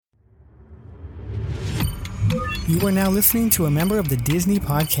You are now listening to a member of the Disney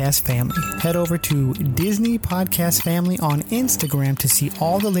Podcast family. Head over to Disney Podcast Family on Instagram to see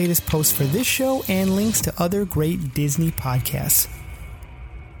all the latest posts for this show and links to other great Disney podcasts.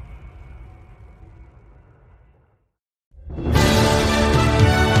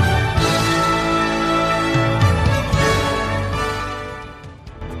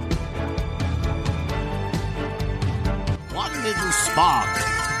 One little spark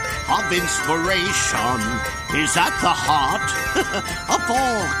of inspiration is at the heart of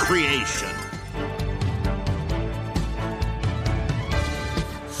all creation.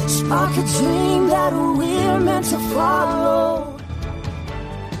 Spark a dream that we're meant to follow.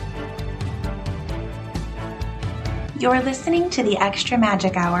 You're listening to the Extra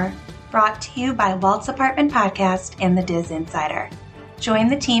Magic Hour, brought to you by Walt's Apartment Podcast and the Diz Insider. Join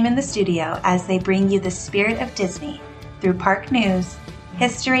the team in the studio as they bring you the spirit of Disney through park news,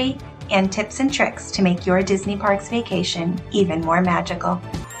 history, and tips and tricks to make your Disney Parks vacation even more magical.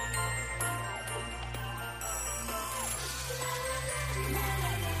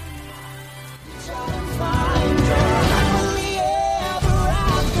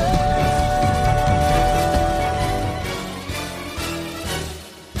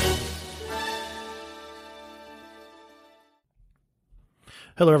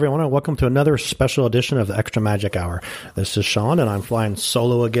 Hello, everyone, and welcome to another special edition of the Extra Magic Hour. This is Sean, and I'm flying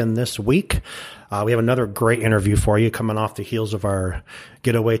solo again this week. We have another great interview for you coming off the heels of our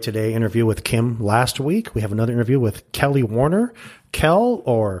Getaway Today interview with Kim last week. We have another interview with Kelly Warner, Kel,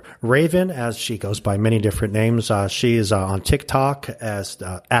 or Raven, as she goes by many different names. She is on TikTok as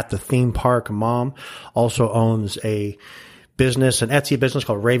at the Theme Park Mom, also owns an Etsy business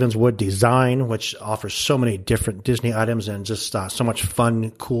called Ravenswood Design, which offers so many different Disney items and just so much fun,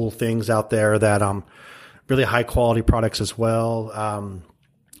 cool things out there that really high quality products as well.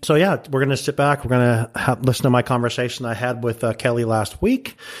 So yeah, we're going to sit back. We're going to listen to my conversation I had with Kelly last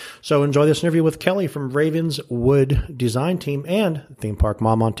week. So enjoy this interview with Kelly from Ravenswood Design Team and Theme Park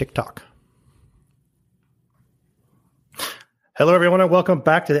Mom on TikTok. Hello, everyone, and welcome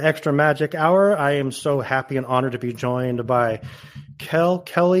back to the Extra Magic Hour. I am so happy and honored to be joined by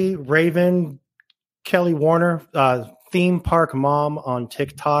Kelly Warner, Theme Park Mom on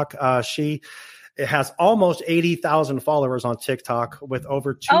TikTok. She has almost 80,000 followers on TikTok with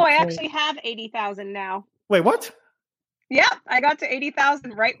over 2. Oh, I actually have 80,000 now. Wait, what? Yeah, I got to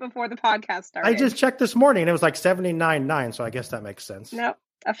 80,000 right before the podcast started. I just checked this morning. It was like 79.9, so I guess that makes sense. No.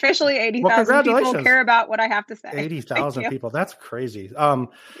 Officially 80,000 people care about what I have to say. 80,000 people. That's crazy.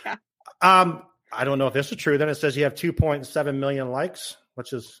 Yeah. I don't know if this is true. Then it says you have 2.7 million likes,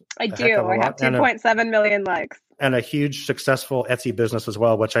 which is I do. I have 2.7 million likes. And a huge successful Etsy business as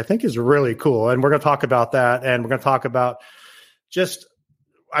well, which I think is really cool. And we're going to talk about that. And we're going to talk about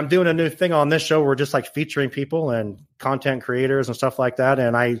I'm doing a new thing on this show. We're just like featuring people and content creators and stuff like that.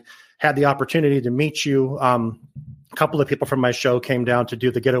 And I had the opportunity to meet you. A couple of people from my show came down to do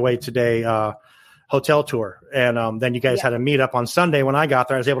the Getaway Today hotel tour. And then you guys had a meetup on Sunday when I got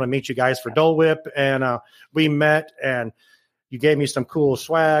there. I was able to meet you guys for Dole Whip, and we met, and you gave me some cool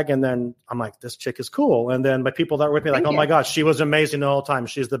swag. And then I'm like, this chick is cool. And then my people that were with me, like, oh my gosh, she was amazing the whole time.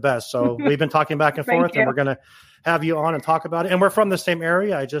 She's the best. So we've been talking back and forth, and we're going to have you on and talk about it. And we're from the same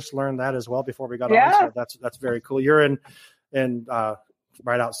area. I just learned that as well before we got on. So that's very cool. You're in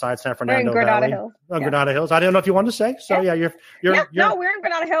right outside San Fernando Granada Valley. Hills. Granada Hills. I didn't know if you wanted to say. So you're No, we're in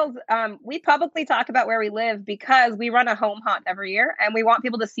Granada Hills. We publicly talk about where we live because we run a home hunt every year, and we want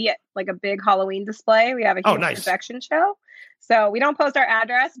people to see it, like a big Halloween display. We have a huge projection show. So we don't post our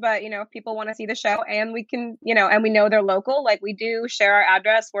address, but if people want to see the show, and we can, and we know they're local, like we do share our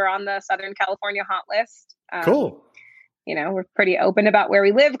address. We're on the Southern California haunt list. Cool. We're pretty open about where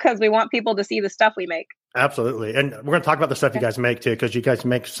we live because we want people to see the stuff we make. Absolutely. And we're going to talk about the stuff you guys make too, because you guys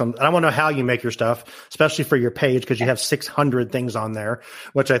make I want to know how you make your stuff, especially for your page, because you have 600 things on there,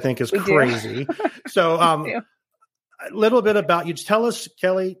 which I think is crazy. So a little bit about you. Just tell us,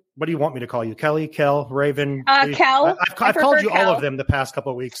 Kelly, what do you want me to call you? Kelly, Kel, Raven? Kel. I've called you Kel. All of them the past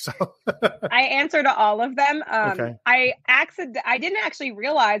couple of weeks. So. I answer to all of them. Okay. I didn't actually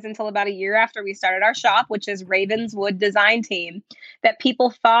realize until about a year after we started our shop, which is Ravenswood Design Team, that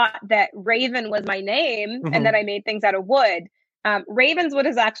people thought that Raven was my name and that I made things out of wood. Ravenswood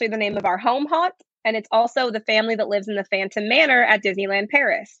is actually the name of our home haunt. And it's also the family that lives in the Phantom Manor at Disneyland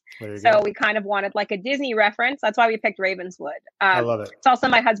Paris. So we kind of wanted like a Disney reference. That's why we picked Ravenswood. I love it. It's also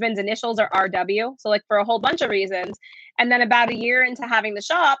my husband's initials are RW. So like for a whole bunch of reasons. And then about a year into having the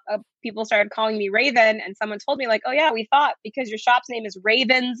shop, people started calling me Raven. And someone told me like, oh yeah, we thought because your shop's name is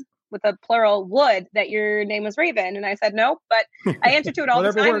Ravens with a plural wood that your name was Raven. And I said, no, but I answer to it all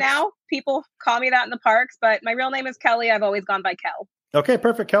the time now. people call me that in the parks, but my real name is Kelly. I've always gone by Kel. Okay,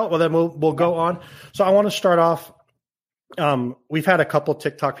 perfect, Kel. Well, then we'll go on. So I want to start off. We've had a couple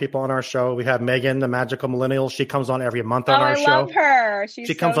TikTok people on our show. We have Megan, the Magical Millennial. She comes on every month on our show. I love her.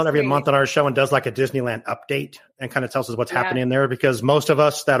 She comes on every month on our show and does like a Disneyland update and kind of tells us what's happening there, because most of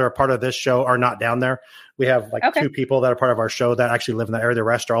us that are part of this show are not down there. We have like two people that are part of our show that actually live in that area. The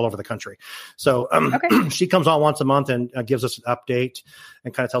rest are all over the country. So she comes on once a month and gives us an update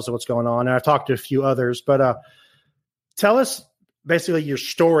and kind of tells us what's going on. And I've talked to a few others, but tell us basically your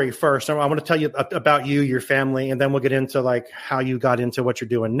story first. I want to tell you about you, your family, and then we'll get into like how you got into what you're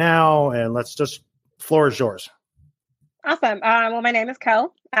doing now. And let's just, floor is yours. Awesome. Well, my name is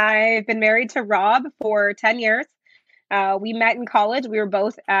Kel. I've been married to Rob for 10 years. We met in college. We were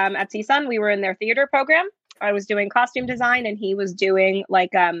both at CSUN. We were in their theater program. I was doing costume design and he was doing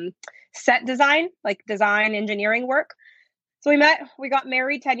like set design, like design engineering work. So we met, we got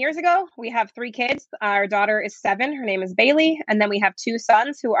married 10 years ago. We have 3 kids. Our daughter is 7. Her name is Bailey. And then we have 2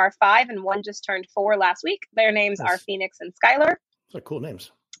 sons who are 5 and one just turned 4 last week. Their names are Phoenix and Skylar. Those are cool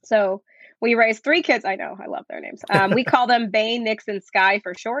names. So we raised 3 kids. I know. I love their names. We call them Bay, Nix, and Sky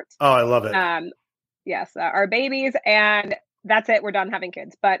for short. Oh, I love it. Yes, our babies. And that's it. We're done having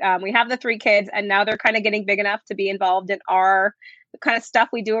kids. But we have the 3 kids and now they're kind of getting big enough to be involved in our kind of stuff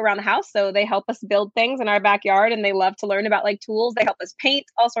we do around the house. So they help us build things in our backyard and they love to learn about like tools. They help us paint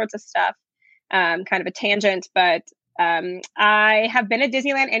all sorts of stuff. Kind of a tangent, but I have been a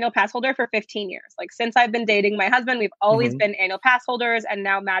Disneyland annual pass holder for 15 years. Like since I've been dating my husband, we've always been annual pass holders and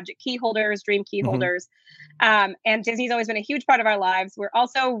now Magic key holders, Dream key holders. And Disney's always been a huge part of our lives. We're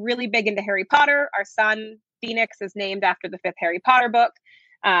also really big into Harry Potter. Our son, Phoenix, is named after the 5th Harry Potter book.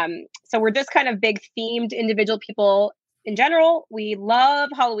 So we're just kind of big themed individual people. In general, we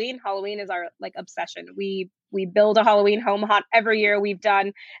love Halloween. Halloween is our like obsession. We build a Halloween home haunt every year. We've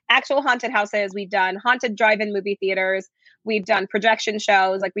done actual haunted houses. We've done haunted drive-in movie theaters. We've done projection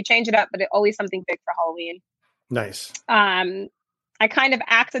shows. Like we change it up, but it's always something big for Halloween. Nice. I kind of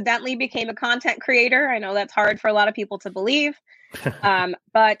accidentally became a content creator. I know that's hard for a lot of people to believe.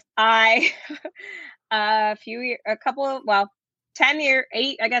 But I, 9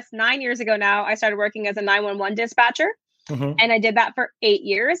 years ago now, I started working as a 911 dispatcher. And I did that for 8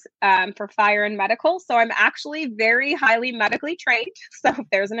 years for fire and medical. So I'm actually very highly medically trained. So if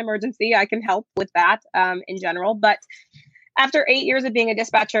there's an emergency, I can help with that in general. But after 8 years of being a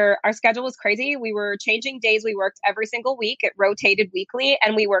dispatcher, our schedule was crazy. We were changing days we worked every single week. It rotated weekly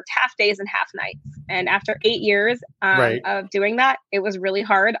and we worked half days and half nights. And after 8 years of doing that, it was really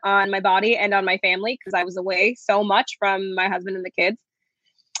hard on my body and on my family because I was away so much from my husband and the kids.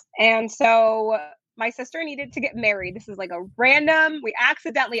 And so my sister needed to get married. This is like a random, we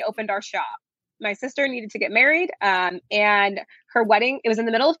accidentally opened our shop. My sister needed to get married and her wedding, it was in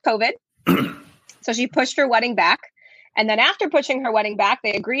the middle of COVID. So she pushed her wedding back. And then after pushing her wedding back,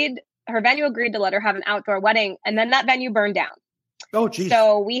 her venue agreed to let her have an outdoor wedding. And then that venue burned down. Oh, geez.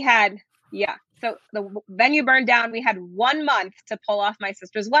 So so the venue burned down. We had 1 month to pull off my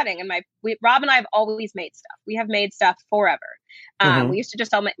sister's wedding. And Rob and I have always made stuff. We have made stuff forever. We used to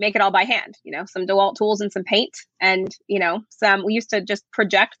just make it all by hand, some DeWalt tools and some paint. And, we used to just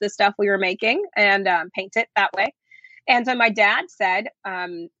project the stuff we were making and paint it that way. And so my dad said,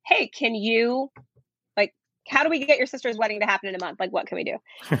 hey, can you, how do we get your sister's wedding to happen in a month? Like, what can we do?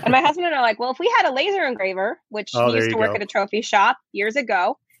 And my husband and I are like, well, if we had a laser engraver, which he used to work at a trophy shop years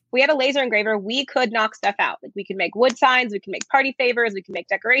ago, we had a laser engraver, we could knock stuff out. Like we could make wood signs, we can make party favors, we can make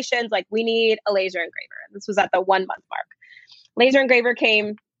decorations. Like we need a laser engraver. And this was at the 1 month mark. Laser engraver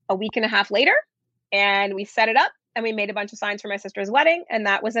came a week and a half later and we set it up and we made a bunch of signs for my sister's wedding. And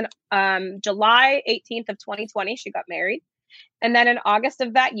that was in July 18th of 2020. She got married. And then in August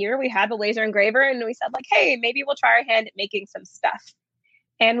of that year, we had the laser engraver and we said like, hey, maybe we'll try our hand at making some stuff.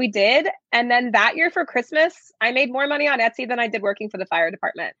 And we did. And then that year for Christmas, I made more money on Etsy than I did working for the fire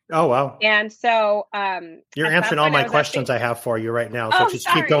department. Oh, wow. And so you're answering all my questions I have for you right now. So just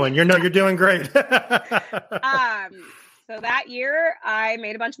keep going. You're doing great. So that year I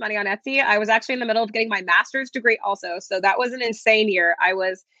made a bunch of money on Etsy. I was actually in the middle of getting my master's degree also. So that was an insane year. I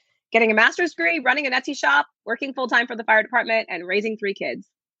was getting a master's degree, running an Etsy shop, working full-time for the fire department, and raising 3 kids.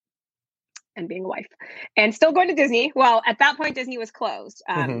 And being a wife and still going to Disney. Well, at that point, Disney was closed.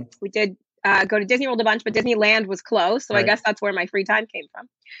 We did go to Disney World a bunch, but Disneyland was closed. So I guess that's where my free time came from.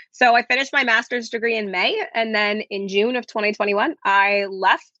 So I finished my master's degree in May. And then in June of 2021, I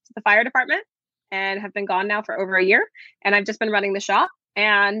left the fire department and have been gone now for over a year. And I've just been running the shop.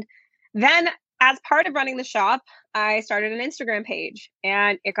 And then as part of running the shop, I started an Instagram page,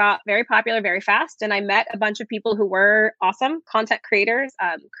 and it got very popular very fast. And I met a bunch of people who were awesome content creators.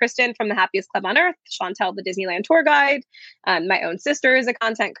 Kristen from the Happiest Club on Earth, Chantel, the Disneyland tour guide. My own sister is a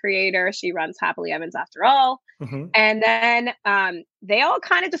content creator. She runs Happily Evans After All. Mm-hmm. And then they all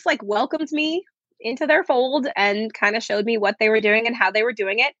kind of just like welcomed me into their fold and kind of showed me what they were doing and how they were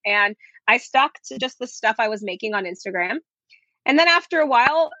doing it. And I stuck to just the stuff I was making on Instagram. And then after a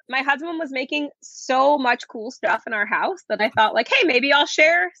while, my husband was making so much cool stuff in our house that I thought like, hey, maybe I'll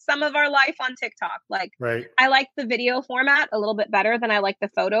share some of our life on TikTok. Like, right. I like the video format a little bit better than I like the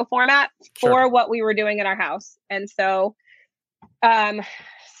photo format for what we were doing in our house. And so 7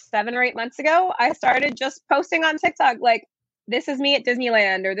 or 8 months ago, I started just posting on TikTok, like, this is me at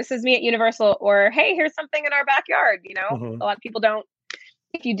Disneyland, or this is me at Universal, or hey, here's something in our backyard. You know, a lot of people don't.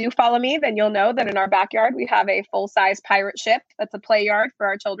 If you do follow me, then you'll know that in our backyard, we have a full-size pirate ship that's a play yard for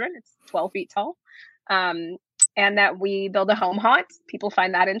our children. It's 12 feet tall. And that we build a home haunt. People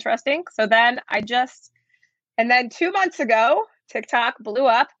find that interesting. So then and then 2 months ago, TikTok blew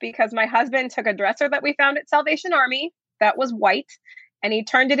up because my husband took a dresser that we found at Salvation Army that was white, and he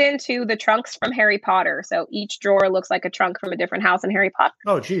turned it into the trunks from Harry Potter. So each drawer looks like a trunk from a different house in Harry Potter.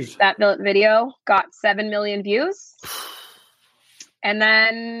 Oh, geez. That video got 7 million views.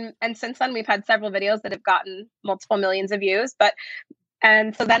 And since then, we've had several videos that have gotten multiple millions of views.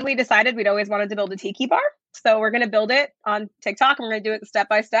 And so then we decided we'd always wanted to build a tiki bar. So we're going to build it on TikTok, and we're going to do it step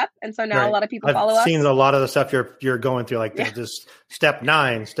by step. And so now a lot of people follow us. I've seen a lot of the stuff you're going through, like just step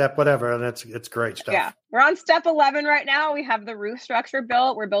 9, step whatever. And it's great stuff. Yeah. We're on step 11 right now. We have the roof structure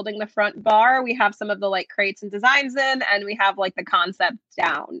built. We're building the front bar. We have some of the like crates and designs in, and we have like the concept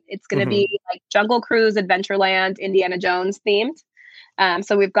down. It's going to be like Jungle Cruise, Adventureland, Indiana Jones themed.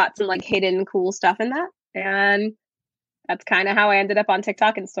 So we've got some like hidden cool stuff in that. And that's kind of how I ended up on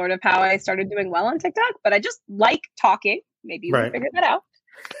TikTok, and sort of how I started doing well on TikTok. But I just like talking. Maybe you can figure that out.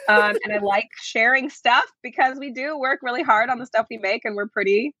 And I like sharing stuff because we do work really hard on the stuff we make, and we're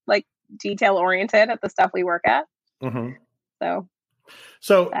pretty like detail oriented at the stuff we work at. Mm-hmm.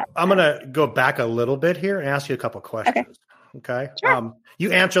 So I'm going to go back a little bit here and ask you a couple questions. Okay. Sure.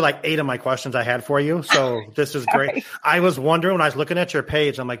 You answered like 8 of my questions I had for you. So this is great. I was wondering when I was looking at your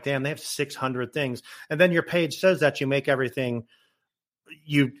page, I'm like, damn, they have 600 things. And then your page says that you make everything,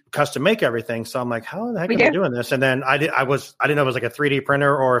 you custom make everything. So I'm like, how the heck are you doing this? And then I didn't know it was like a 3D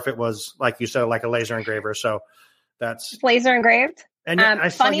printer, or if it was like you said, like a laser engraver. So that's laser engraved. And I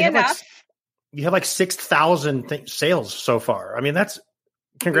saw funny enough, you have like 6,000 sales so far. I mean, that's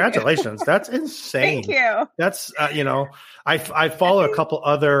congratulations. That's insane. Thank you. That's I follow a couple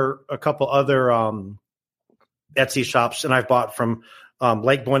other Etsy shops, and I've bought from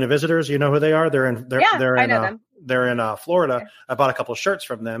Lake Buena Visitors. You know who they are? They're in Florida. Okay. I bought a couple of shirts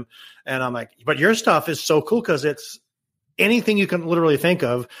from them, and I'm like, but your stuff is so cool because it's anything you can literally think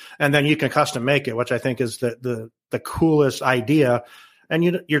of, and then you can custom make it, which I think is the coolest idea. And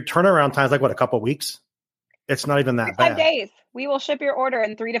your turnaround time is like what, a couple of weeks? It's not even that bad. 5 days. We will ship your order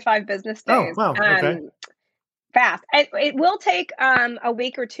in 3 to 5 business days. Oh, wow. Okay. Fast. It will take a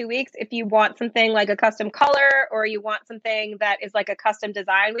week or 2 weeks if you want something like a custom color, or you want something that is like a custom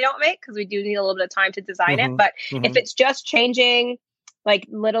design we don't make, because we do need a little bit of time to design it. But if it's just changing like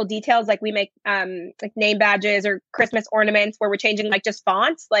little details, like we make like name badges or Christmas ornaments where we're changing like just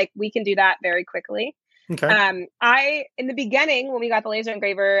fonts, like we can do that very quickly. Okay. In the beginning, when we got the laser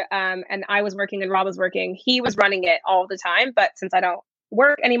engraver, and I was working and Rob was working, he was running it all the time. But since I don't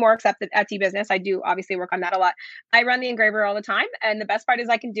work anymore except the Etsy business, I do obviously work on that a lot. I run the engraver all the time. And the best part is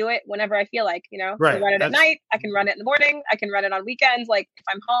I can do it whenever I feel like, I can run it at night. I can run it in the morning. I can run it on weekends, like if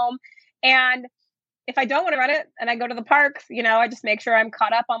I'm home. And if I don't want to run it and I go to the parks, I just make sure I'm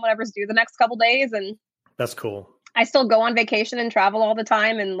caught up on whatever's due the next couple days. And that's cool. I still go on vacation and travel all the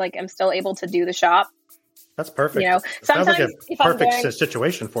time. And like, I'm still able to do the shop. That's perfect. Sometimes sounds like a perfect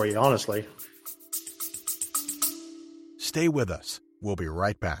situation for you, honestly. Stay with us. We'll be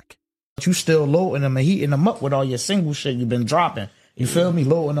right back. You still loading them and heating them up with all your single shit you've been dropping. You feel me?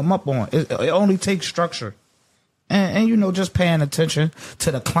 Loading them up on. It only takes structure. And just paying attention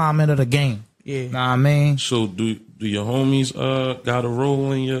to the climate of the game. Yeah. Know what I mean? So do your homies got a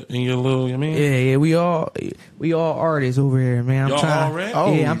role in your little, Yeah, we all artists over here, man. Y'all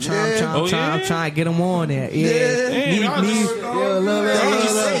already? I'm trying to get them on there. Yeah.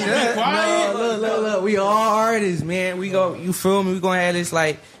 Look, we all artists, man. You feel me? We gonna have this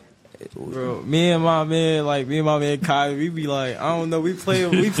like, bro, me and my man Kai, we be like, I don't know, we play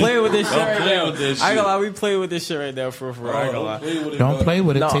with this shit right now. I ain't gonna lie, we play with this shit right now for I ain't gonna lie. Don't play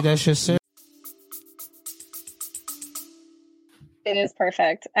with it. Take that shit serious. It is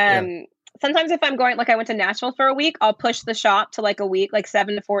perfect. sometimes if I'm going, like I went to Nashville for a week, I'll push the shop to like a week, like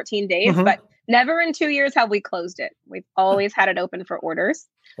 7 to 14 days. Mhm. But never in 2 years have we closed it. We've always had it open for orders.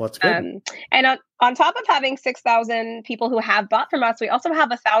 Well, that's good. And on top of having 6,000 people who have bought from us, we also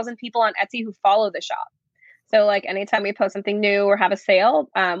have 1,000 people on Etsy who follow the shop. So like anytime we post something new or have a sale,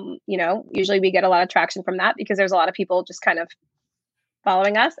 usually we get a lot of traction from that because there's a lot of people just kind of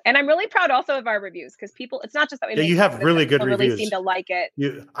following us. And I'm really proud also of our reviews because it's not just that we make you have content, really but good people reviews. really seem to like it.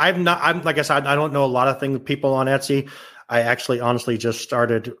 I'm like I said, I don't know a lot of people on Etsy. I actually honestly just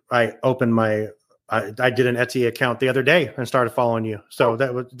started. I opened I did an Etsy account the other day and started following you. So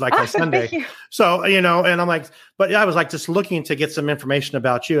that was like on Sunday. So, and I'm like, but I was like just looking to get some information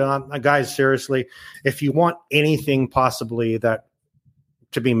about you. And guys, seriously, if you want anything possibly that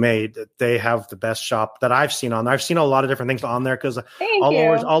to be made, they have the best shop that I've seen on there. I've seen a lot of different things on there because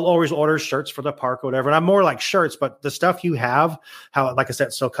I'll always order shirts for the park or whatever. And I'm more like shirts, but the stuff you have, how, like I said,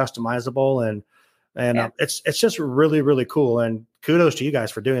 it's so customizable and it's just really, really cool. And kudos to you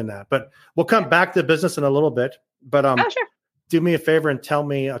guys for doing that. But we'll come back to business in a little bit. But sure. Do me a favor and tell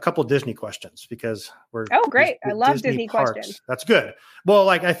me a couple Disney questions because we're great. I love Disney questions. That's good. Well,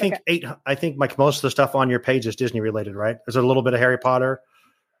 like I think like most of the stuff on your page is Disney related, right? Is there a little bit of Harry Potter?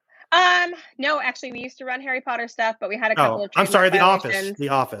 No, actually, we used to run Harry Potter stuff, but we had a couple of. I'm sorry, The violations. The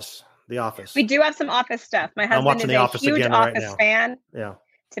Office. We do have some Office stuff. My husband is a huge Office fan. Yeah.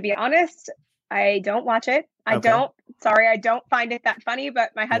 To be honest, I don't watch it. I don't find it that funny, but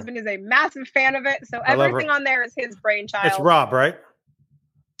my husband is a massive fan of it. So everything on there is his brainchild. It's Rob, right?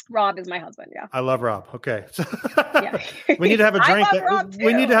 Rob is my husband. Yeah. I love Rob. Okay. Yeah. We need to have a drink.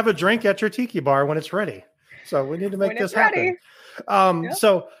 We need to have a drink at your tiki bar when it's ready. So we need to make this happen.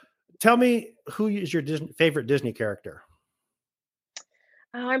 So tell me, who is your favorite Disney character?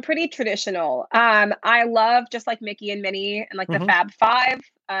 I'm pretty traditional. I love just like Mickey and Minnie and like the Fab Five.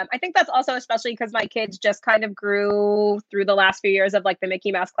 I think that's also especially because my kids just kind of grew through the last few years of like the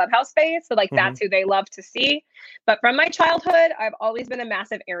Mickey Mouse Clubhouse phase. So like that's who they love to see. But from my childhood, I've always been a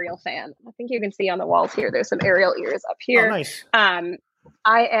massive Ariel fan. I think you can see on the walls here, there's some Ariel ears up here. Oh, nice.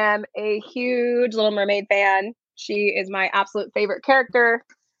 I am a huge Little Mermaid fan. She is my absolute favorite character.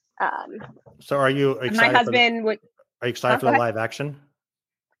 So are you excited? My husband are you excited for the live action?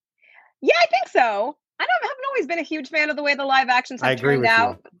 Yeah, I think so. I haven't always been a huge fan of the way the live actions have turned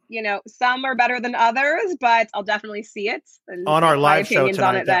out. You know, some are better than others, but I'll definitely see it. And on our live show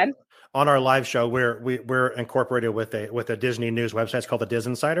tonight, on our live show, we're incorporated with a Disney news website. It's called the Diz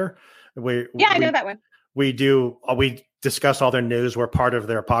Insider. I know that one. We discuss all their news. We're part of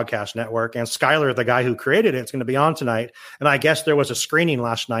their podcast network. And Skylar, the guy who created it, is going to be on tonight. And I guess there was a screening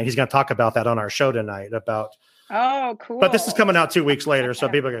last night. He's going to talk about that on our show tonight about. Oh, cool. But this is coming out 2 weeks later. So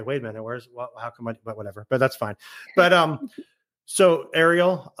people are going, wait a minute, how come but whatever, but that's fine. But, so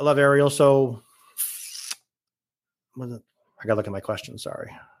Ariel, I love Ariel. So I got to look at my question. Sorry.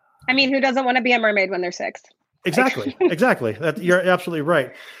 I mean, who doesn't want to be a mermaid when they're 6? Exactly. Exactly. You're absolutely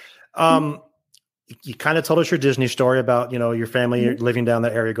right. You kind of told us your Disney story about, your family you're living down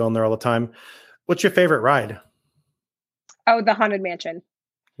that area, going there all the time. What's your favorite ride? Oh, the Haunted Mansion.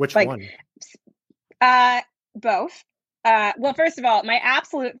 Which one? Both. Well, first of all, my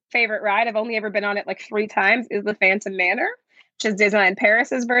absolute favorite ride, I've only ever been on it like 3 times, is the Phantom Manor, which is Disneyland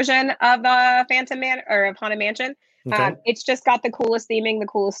Paris's version of the Phantom Manor or of Haunted Mansion. Okay. It's just got the coolest theming, the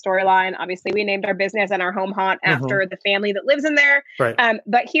coolest storyline. Obviously, we named our business and our home haunt after the family that lives in there. Right.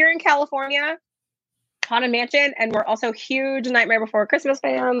 But here in California, Haunted Mansion, and we're also huge Nightmare Before Christmas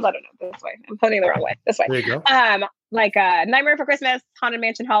fans. I don't know, this way. I'm putting it the wrong way. This way. There you go. Like Nightmare Before Christmas, Haunted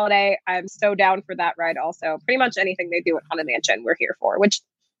Mansion Holiday. I'm so down for that ride also. Pretty much anything they do at Haunted Mansion, we're here for, which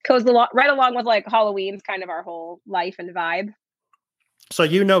goes right along with like Halloween's kind of our whole life and vibe. So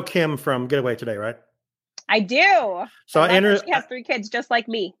Kim from Getaway Today, right? I do. So she has 3 kids just like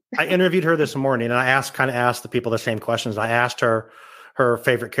me. I interviewed her this morning and I asked the people the same questions. I asked her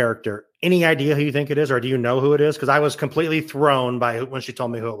favorite character. Any idea who you think it is, or do you know who it is? Because I was completely thrown by when she told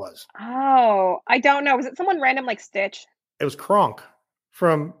me who it was. Oh, I don't know. Was it someone random like Stitch? It was Kronk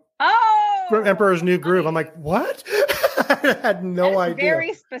from Emperor's New Groove. I'm like, what? I had no idea.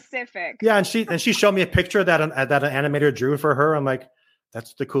 Very specific. Yeah, and she showed me a picture that an animator drew for her. I'm like,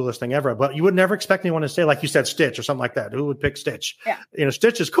 that's the coolest thing ever. But you would never expect anyone to say, like you said, Stitch or something like that. Who would pick Stitch? Yeah.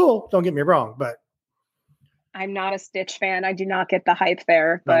 Stitch is cool. Don't get me wrong, but I'm not a Stitch fan. I do not get the hype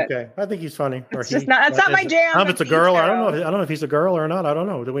there. But okay, I think he's funny. It's not my jam. I don't know if it's a girl. I don't know if he's a girl or not. I don't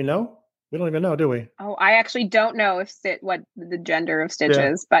know. Do we know? We don't even know, do we? Oh, I actually don't know what the gender of Stitch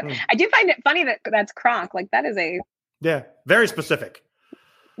is, but I do find it funny that's Kronk. Like that is very specific.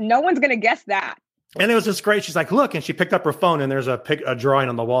 No one's gonna guess that. And it was just great. She's like, look, and she picked up her phone and there's a drawing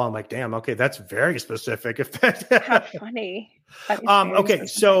on the wall. I'm like, damn, okay, that's very specific. How funny. Okay,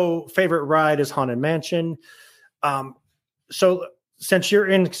 so favorite ride is Haunted Mansion. So since you're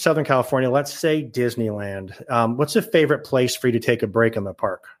in Southern California, let's say Disneyland. What's a favorite place for you to take a break in the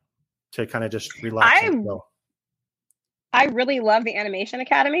park to kind of just relax? I really love the Animation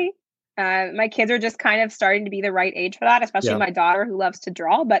Academy. My kids are just kind of starting to be the right age for that, especially my daughter who loves to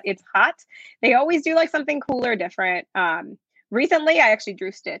draw, but it's hot. They always do like something cool or different. Recently, I actually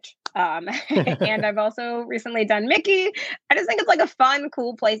drew Stitch. And I've also recently done Mickey. I just think it's like a fun,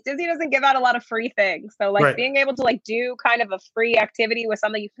 cool place. Disney doesn't give out a lot of free things. So like being able to like do kind of a free activity with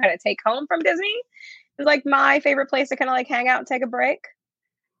something you can kind of take home from Disney is like my favorite place to kind of like hang out and take a break.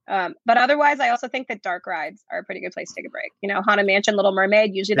 But otherwise, I also think that dark rides are a pretty good place to take a break. You know, Haunted Mansion, Little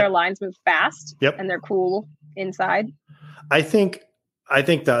Mermaid, usually their lines move fast and they're cool inside. I think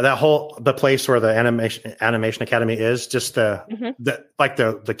the place where the animation academy is just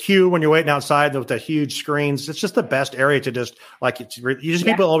the queue when you're waiting outside with the huge screens. It's just the best area to just like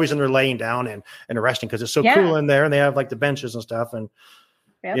people always in there laying down and resting because it's so cool in there, and they have like the benches and stuff and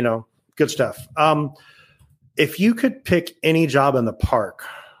you know, good stuff. If you could pick any job in the park,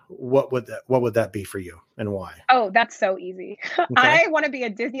 what would that be for you and why? Oh, that's so easy. Okay. I want to be a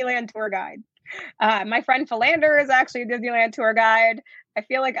Disneyland tour guide. My friend Philander is actually a Disneyland tour guide. I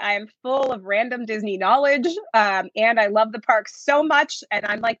feel like I am full of random Disney knowledge. And I love the park so much. And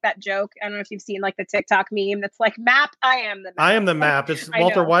I'm like that joke. I don't know if you've seen like the TikTok meme that's like, map, I am the map. I am the map. It's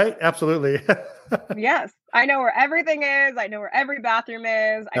Walter White. Absolutely. Yes. I know where everything is. I know where every bathroom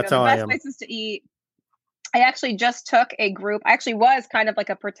is. I know the best places to eat. I actually just took a group. I actually was kind of like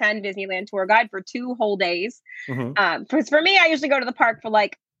a pretend Disneyland tour guide for 2 whole days. Because for me, I usually go to the park for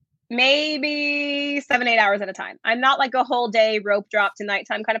like maybe 7-8 hours at a time. I'm not like a whole day rope drop to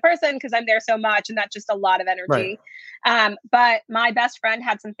nighttime kind of person because I'm there so much and that's just a lot of energy. But my best friend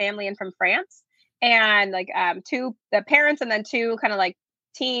had some family in from France and like the parents and then 2 kind of like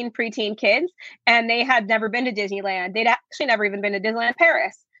preteen kids. And they had never been to Disneyland. They'd actually never even been to Disneyland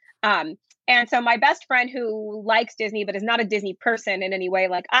Paris. And so my best friend who likes Disney, but is not a Disney person in any way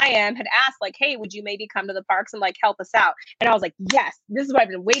like I am, had asked like, hey, would you maybe come to the parks and like help us out? And I was like, yes, this is what I've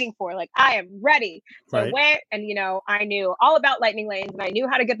been waiting for. Like, I am ready. So I went and, you know, I knew all about lightning lanes and I knew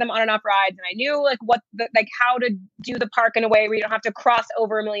how to get them on and off rides. And I knew like how to do the park in a way where you don't have to cross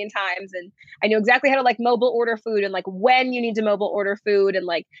over a million times. And I knew exactly how to like mobile order food and like when you need to mobile order food. And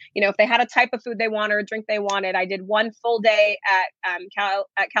like, you know, if they had a type of food they wanted or a drink they wanted, I did 1 full day at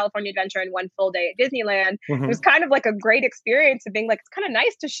California Adventure and 1 full day at Disneyland. It was kind of like a great experience of being like, it's kind of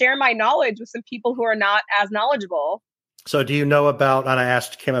nice to share my knowledge with some people who are not as knowledgeable. So do you know about, and I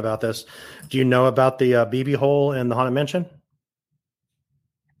asked Kim about this, do you know about the BB hole in the Haunted Mansion?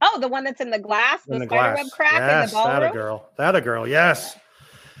 Oh, the one that's in the glass, the spiderweb crack in the ballroom? That a girl, yes.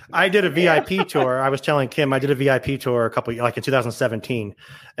 I did a VIP tour. I was telling Kim I did a VIP tour like in 2017,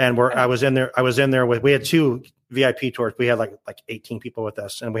 and I was in there with, we had 2 VIP tours. We had like 18 people with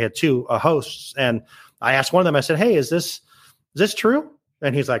us, and we had 2 hosts. And I asked one of them, I said, hey, is this true?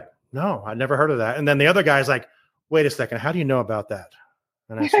 And he's like, no, I never heard of that. And then the other guy's like, wait a second, how do you know about that?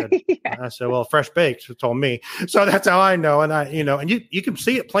 And I said, well, Fresh Baked told me. So that's how I know. And and you can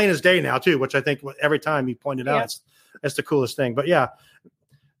see it plain as day now too, which I think every time you pointed out, it's the coolest thing. But yeah,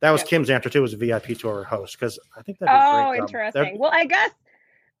 that was Kim's answer too, as a VIP tour host. Cause I think that'd be a great job. Interesting. Well, I guess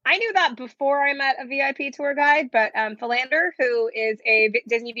I knew that before I met a VIP tour guide, but Philander, who is a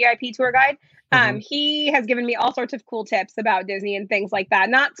Disney VIP tour guide, he has given me all sorts of cool tips about Disney and things like that.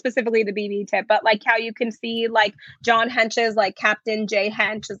 Not specifically the BB tip, but like how you can see like John Hench's, like Captain Jay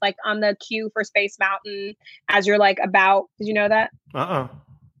Hench is like on the queue for Space Mountain as you're like about. Did you know that?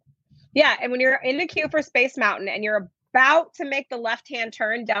 Yeah, and when you're in the queue for Space Mountain and you're about to make the left-hand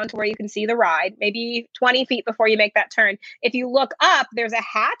turn down to where you can see the ride, maybe 20 feet before you make that turn, if you look up, there's a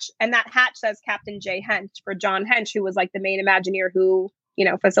hatch, and that hatch says Captain Jay Hench for John Hench, who was like the main Imagineer who,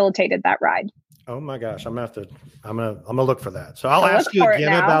 facilitated that ride. Oh my gosh, I'm gonna look for that. So I'll ask you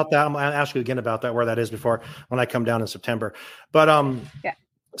again about that. I'm gonna ask you again about that, where that is when I come down in September. But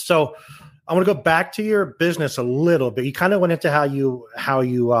so I want to go back to your business a little bit. You kind of went into how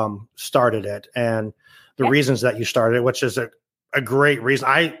you started it and the reasons that you started it, which is a great reason.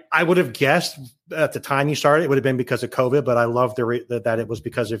 I would have guessed at the time you started, it would have been because of COVID, but I love that it was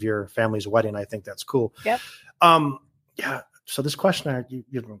because of your family's wedding. I think that's cool. Yep. Yeah. So this question,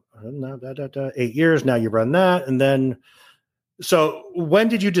 you've 8 years now, you run that. And then, so when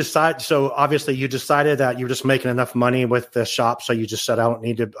did you decide? So obviously you decided that you were just making enough money with the shop. So you just said, I don't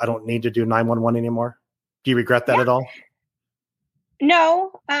need to do 911 anymore. Do you regret that at all?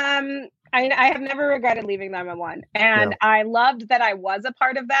 No. I have never regretted leaving 911. And I loved that I was a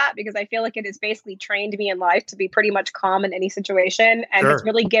part of that because I feel like it has basically trained me in life to be pretty much calm in any situation. And it's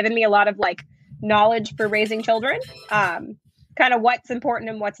really given me a lot of like knowledge for raising children, kind of what's important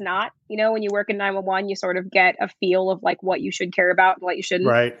and what's not. You know, when you work in 911, you sort of get a feel of like what you should care about and what you shouldn't.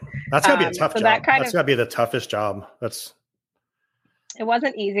 Right. That's gotta be a tough job. That's gotta be the toughest job. It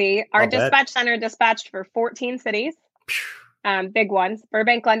wasn't easy. Our dispatch center dispatched for 14 cities. Big ones: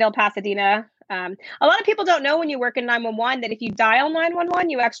 Burbank, Glendale, Pasadena. A lot of people don't know when you work in 911 that if you dial 911,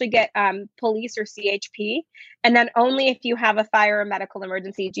 you actually get police or CHP. And then only if you have a fire or medical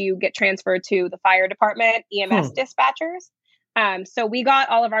emergency do you get transferred to the fire department, EMS dispatchers. So we got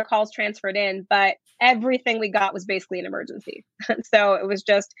all of our calls transferred in, but everything we got was basically an emergency. So it was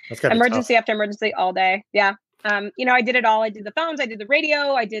just emergency after emergency all day. Yeah. You know, I did it all. I did the phones, I did the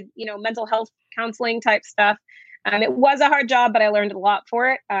radio, I did, you know, mental health counseling type stuff. It was a hard job, but I learned a lot for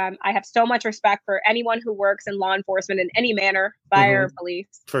it. I have so much respect for anyone who works in law enforcement in any manner, fire, police.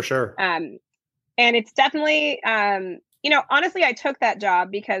 For sure. And it's definitely, you know, honestly, I took that job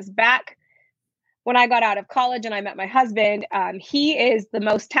because back when I got out of college and I met my husband, he is the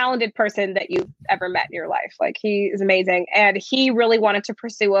most talented person that you've ever met in your life. Like, he is amazing. And he really wanted to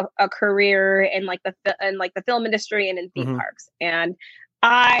pursue a career in like the film industry and in theme parks. And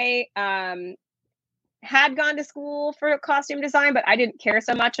I, had gone to school for costume design, but I didn't care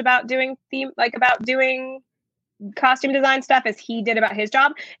so much about doing costume design stuff as he did about his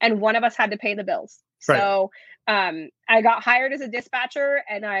job. And one of us had to pay the bills. Right. So I got hired as a dispatcher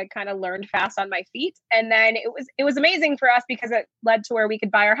and I kind of learned fast on my feet. And then it was amazing for us because it led to where we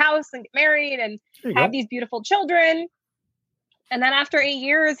could buy our house and get married and have these beautiful children. And then after 8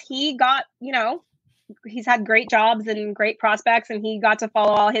 years, he got, you know, he's had great jobs and great prospects and he got to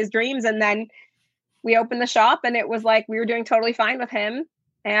follow all his dreams. And then we opened the shop and it was like we were doing totally fine with him.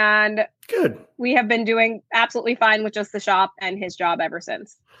 And we have been doing absolutely fine with just the shop and his job ever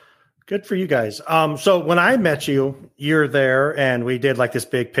since. Good for you guys. So when I met you, you're there and we did like this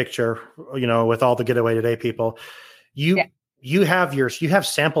big picture, you know, with all the Getaway Today people. You have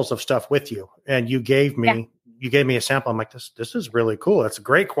samples of stuff with you and you gave me a sample. I'm like, this is really cool. It's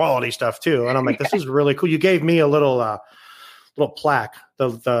great quality stuff too. And I'm like, this is really cool. You gave me a little plaque,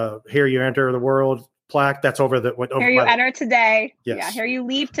 the Here You Enter the World plaque that's over here you enter today. Yes. Yeah, here you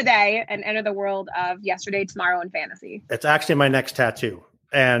leave today and enter the world of yesterday, tomorrow, and fantasy. It's actually my next tattoo.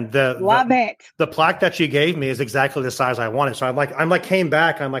 And the plaque that you gave me is exactly the size I wanted. So I'm came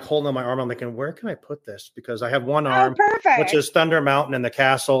back, I'm like holding on my arm. I'm thinking, where can I put this? Because I have one arm, which is Thunder Mountain and the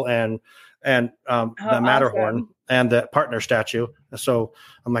castle and the Matterhorn awesome. And the partner statue. So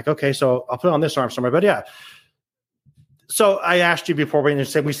I'm like, okay, so I'll put it on this arm somewhere. But yeah. So I asked you before we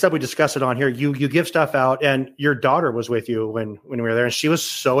said we discussed it on here. You give stuff out, and your daughter was with you when we were there, and she was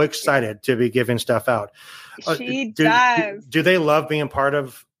so excited to be giving stuff out. She does. Do they love being part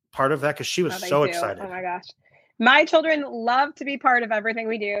of that? Because she was so excited. Oh my gosh, my children love to be part of everything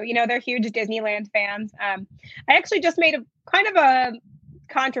we do. You know, they're huge Disneyland fans. I actually just made a kind of a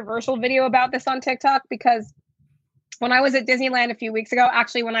controversial video about this on TikTok because when I was at Disneyland a few weeks ago,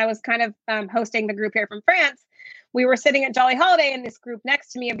 actually when I was kind of hosting the group here from France. We were sitting at Jolly Holiday and this group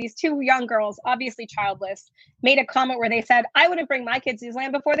next to me of these two young girls, obviously childless, made a comment where they said, I wouldn't bring my kids to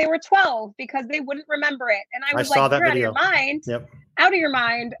Disneyland before they were 12 because they wouldn't remember it. And I was like, you're out of your mind. Yep. Out of your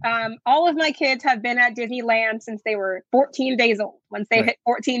mind. All of my kids have been at Disneyland since they were 14 days old. Once they hit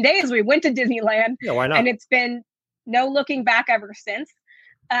 14 days, we went to Disneyland. Yeah, why not? And it's been no looking back ever since.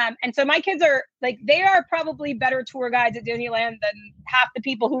 And so my kids are like, they are probably better tour guides at Disneyland than half the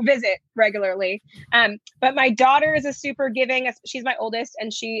people who visit regularly. But my daughter is a super giving, she's my oldest,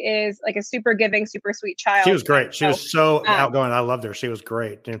 and she is like a super giving, super sweet child. She was great. She was so outgoing. I loved her. She was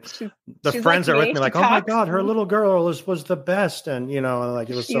great. And the friends that are with me like, oh my God, her little girl was the best. And, you know, like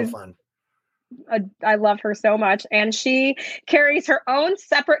it was so fun. I loved her so much. And she carries her own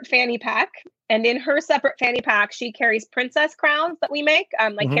separate fanny pack. And in her separate fanny pack, she carries princess crowns that we make,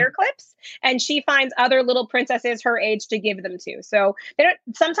 hair clips. And she finds other little princesses her age to give them to. So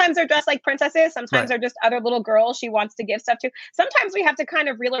sometimes they're dressed like princesses. Sometimes they're just other little girls she wants to give stuff to. Sometimes we have to kind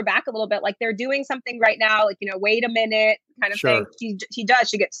of reel her back a little bit. Like they're doing something right now, like, you know, wait a minute kind of thing. She does.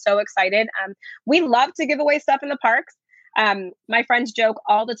 She gets so excited. We love to give away stuff in the parks. My friends joke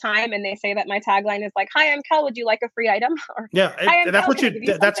all the time and they say that my tagline is like, hi, I'm Kel. Would you like a free item? Or,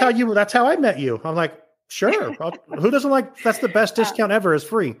 that's how I met you. I'm like, sure. Who doesn't like, that's the best discount ever is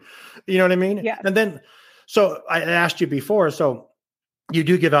free. You know what I mean? Yeah. And then, so I asked you before, so you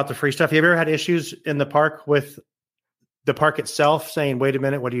do give out the free stuff. Have you ever had issues in the park with the park itself saying, wait a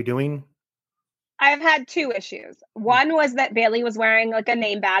minute, what are you doing? I've had two issues. One was that Bailey was wearing like a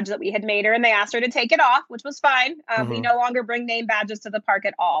name badge that we had made her, and they asked her to take it off, which was fine. We no longer bring name badges to the park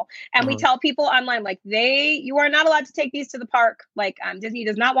at all. And we tell people online, like, you are not allowed to take these to the park. Like, Disney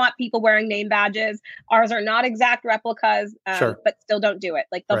does not want people wearing name badges. Ours are not exact replicas, but still don't do it.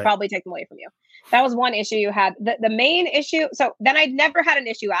 Like, they'll probably take them away from you. That was one issue you had. The main issue, so then I'd never had an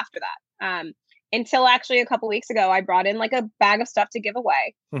issue after that. Until actually a couple weeks ago, I brought in like a bag of stuff to give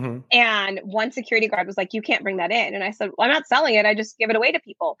away. And one security guard was like, you can't bring that in. And I said, well, I'm not selling it. I just give it away to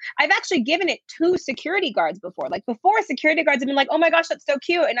people. I've actually given it to security guards before. Like before, security guards have been like, oh my gosh, that's so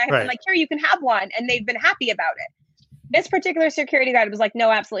cute. And I have been like, here, you can have one. And they've been happy about it. This particular security guard was like,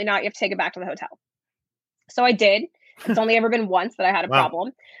 no, absolutely not. You have to take it back to the hotel. So I did. It's only ever been once that I had a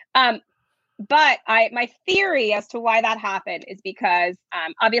problem. But my theory as to why that happened is because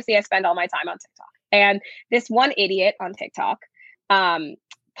obviously I spend all my time on TikTok. And this one idiot on TikTok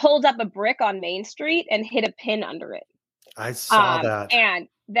pulled up a brick on Main Street and hit a pin under it. I saw that. And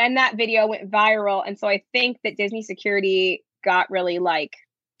then that video went viral. And so I think that Disney security got really like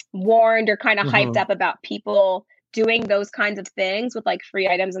warned or kind of hyped up about people doing those kinds of things with like free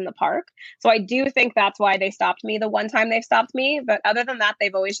items in the park. So I do think that's why they stopped me the one time they've stopped me. But other than that,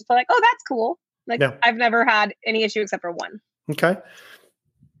 they've always just been like, oh, that's cool. Like I've never had any issue except for one. Okay.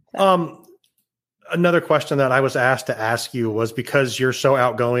 So. Another question that I was asked to ask you was because you're so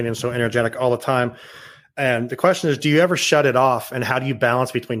outgoing and so energetic all the time. And the question is, do you ever shut it off? And how do you balance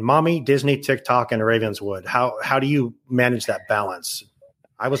between mommy, Disney, TikTok, and Ravenswood? How do you manage that balance?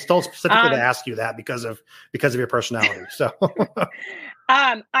 I was told specifically to ask you that because of your personality. So,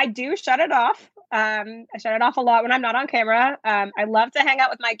 I do shut it off. I shut it off a lot when I'm not on camera. I love to hang out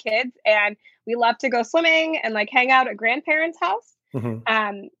with my kids, and we love to go swimming and like hang out at grandparents' house.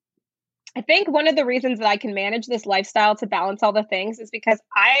 I think one of the reasons that I can manage this lifestyle to balance all the things is because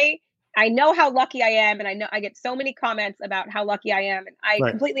I know how lucky I am, and I know I get so many comments about how lucky I am, and I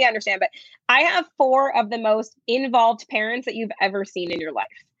completely understand. But I have 4 of the most involved parents that you've ever seen in your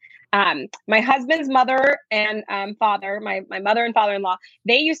life. My husband's mother and father, my mother and father-in-law,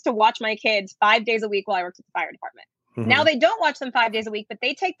 they used to watch my kids 5 days a week while I worked at the fire department. Now they don't watch them 5 days a week, but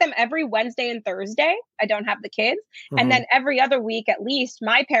they take them every Wednesday and Thursday. I don't have the kids. And then every other week, at least,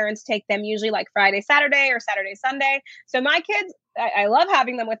 my parents take them usually like Friday, Saturday or Saturday, Sunday. So my kids, I love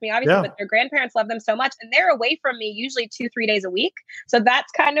having them with me, obviously, but their grandparents love them so much. And they're away from me usually 2-3 days a week. So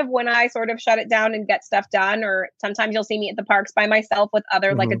that's kind of when I sort of shut it down and get stuff done. Or sometimes you'll see me at the parks by myself with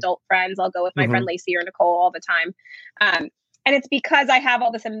other like adult friends. I'll go with my friend Lacey or Nicole all the time. And it's because I have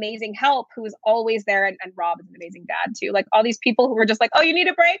all this amazing help who is always there. And Rob is an amazing dad too. Like all these people who are just like, oh, you need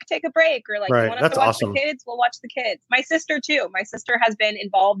a break, take a break. Or like, you want us to watch the kids? We'll watch the kids. My sister too. My sister has been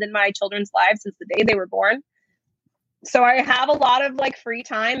involved in my children's lives since the day they were born. So I have a lot of like free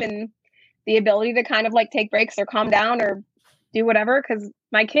time and the ability to kind of like take breaks or calm down or do whatever. Cause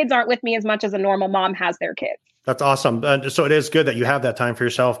my kids aren't with me as much as a normal mom has their kids. That's awesome. So it is good that you have that time for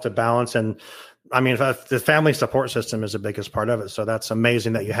yourself to balance. And I mean, the family support system is the biggest part of it. So that's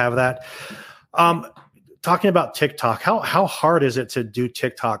amazing that you have that. Talking about TikTok, how hard is it to do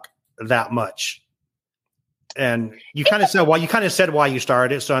TikTok that much? And you kind of said why you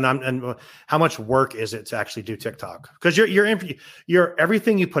started it. So, and how much work is it to actually do TikTok? Because your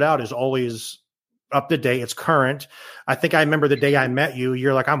everything you put out is always up to date. It's current. I think I remember the day I met you,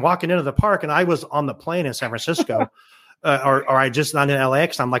 you're like, I'm walking into the park and I was on the plane in San Francisco. Or I just not in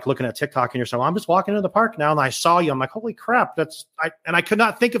LAX. I'm like looking at TikTok and you're saying, I'm just walking into the park now. And I saw you. I'm like, holy crap. And I could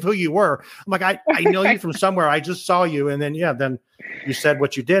not think of who you were. I'm like, I know you from somewhere. I just saw you. And then, then you said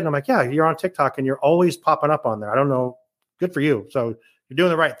what you did. And I'm like, yeah, you're on TikTok and you're always popping up on there. I don't know. Good for you. So you're doing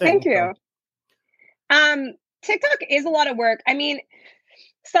the right thing. Thank you. TikTok is a lot of work. I mean,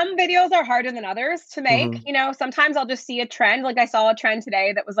 some videos are harder than others to make. You know, sometimes I'll just see a trend. Like I saw a trend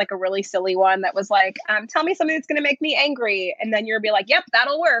today that was like a really silly one that was like, tell me something that's going to make me angry. And then you'll be like, yep,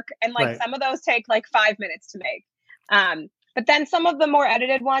 that'll work. And like some of those take like 5 minutes to make. But then some of the more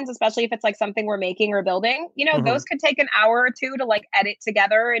edited ones, especially if it's like something we're making or building, you know, those could take an hour or 2 to like edit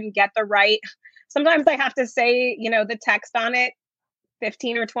together and get the right. Sometimes I have to say, you know, the text on it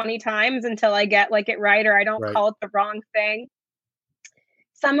 15 or 20 times until I get like it right, or I don't call it the wrong thing.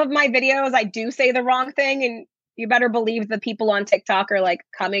 Some of my videos, I do say the wrong thing, and you better believe the people on TikTok are like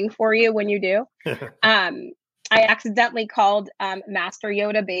coming for you when you do. I accidentally called Master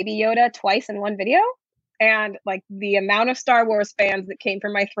Yoda Baby Yoda twice in one video. And like the amount of Star Wars fans that came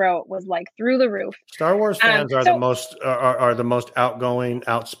from my throat was like through the roof. Star Wars fans are the most outgoing,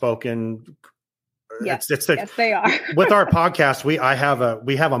 outspoken. Yes, yes, they are. With our podcast, we have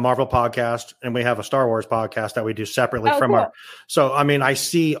a Marvel podcast and we have a Star Wars podcast that we do separately from cool. So, I mean, I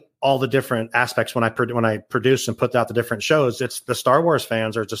see all the different aspects when I produce and put out the different shows. It's the Star Wars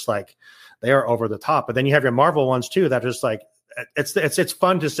fans are just like, they are over the top. But then you have your Marvel ones too that are just like, it's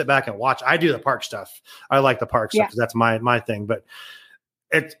fun to sit back and watch. I do the park stuff. I like the park stuff because that's my thing. But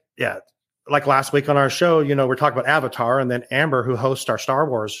like last week on our show, we're talking about Avatar, and then Amber, who hosts our Star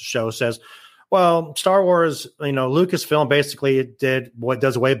Wars show, says, well, Star Wars, Lucasfilm basically did what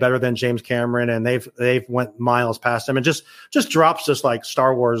does way better than James Cameron, and they've went miles past him, and just drops this like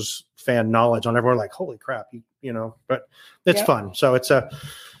Star Wars fan knowledge on everyone. Like, holy crap, but it's fun. So it's so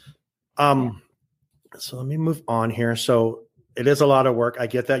let me move on here. So it is a lot of work. I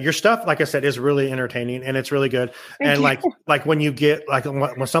get that. Your stuff, like I said, is really entertaining and it's really good. And like when you get like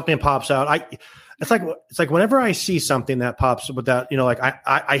when something pops out, it's like whenever I see something that pops with that, like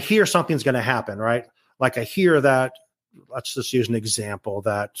I hear something's going to happen, right? Like I hear that, let's just use an example,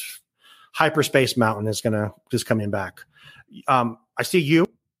 that Hyperspace Mountain is coming back. I see you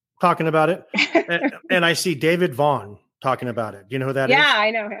talking about it and I see David Vaughn talking about it. Do you know who that is? Yeah,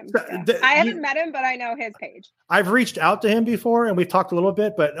 I know him. Yeah. I haven't met him, but I know his page. I've reached out to him before and we've talked a little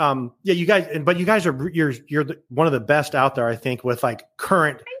bit, but you guys are you're one of the best out there, I think, with like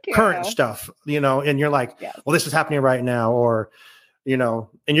current stuff, and you're like, well, this is happening right now, or and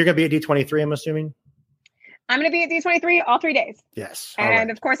you're gonna be at D23, I'm assuming. I'm going to be at D23 all 3 days. Yes.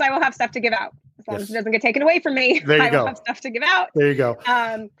 And of course I will have stuff to give out. As long as it doesn't get taken away from me, there you I go. will have stuff to give out. There you go.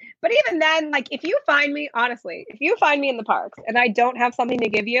 But even then, like if you find me in the parks and I don't have something to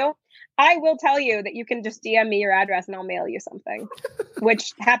give you, I will tell you that you can just DM me your address and I'll mail you something,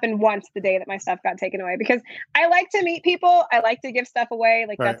 which happened once the day that my stuff got taken away, because I like to meet people. I like to give stuff away.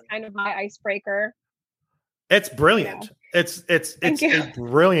 Like that's kind of my icebreaker. It's brilliant. It's a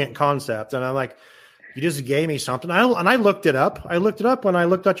brilliant concept. And I'm like, you just gave me something. I looked it up. I looked it up when I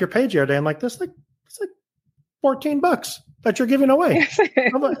looked at your page the other day. I'm like, it's like $14 that you're giving away.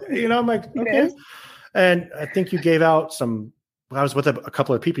 I'm like, okay. And I think you gave out some. I was with a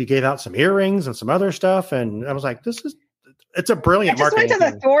couple of people. You gave out some earrings and some other stuff, and I was like, it's a brilliant marketing. I just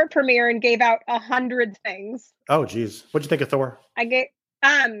went to the Thor premiere and gave out 100 things. Oh, geez, what'd you think of Thor? I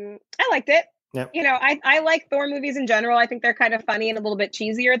liked it. Yeah. I like Thor movies in general. I think they're kind of funny and a little bit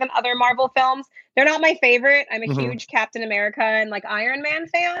cheesier than other Marvel films. They're not my favorite. I'm a huge Captain America and like Iron Man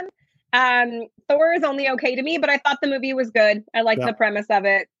fan. Thor is only okay to me, but I thought the movie was good. I liked the premise of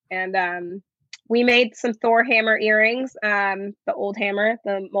it. And we made some Thor hammer earrings, the old hammer,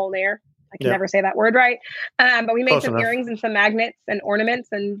 the Mjolnir. I can never say that word right. But we made some earrings and some magnets and ornaments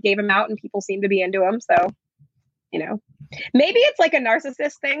and gave them out, and people seem to be into them. So, maybe it's like a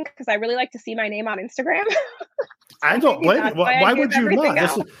narcissist thing because I really like to see my name on Instagram. I don't blame you. Why would you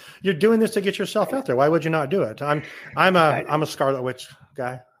not? You're doing this to get yourself out there. Why would you not do it? I'm a Scarlet Witch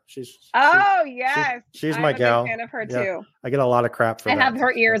guy. She's my gal. I'm a big fan of her too. I get a lot of crap for that. I have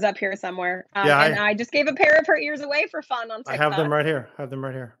her ears up here somewhere. And I just gave a pair of her ears away for fun on TikTok. I have them right here.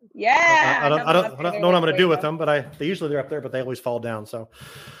 Yeah. I don't know what I'm going to do with them, but they're up there, but they always fall down. So,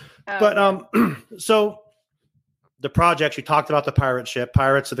 so the projects you talked about, the pirate ship,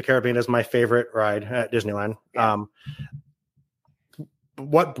 Pirates of the Caribbean is my favorite ride at Disneyland. Yeah.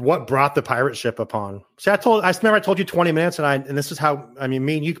 What brought the pirate ship upon? See, I remember I told you 20 minutes, and this is how, me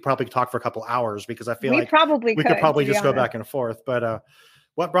and you could probably talk for a couple hours because I feel like we could probably just go back and forth. But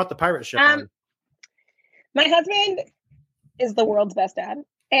what brought the pirate ship on? My husband is the world's best dad,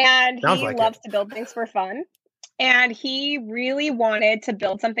 and he loves to build things for fun. And he really wanted to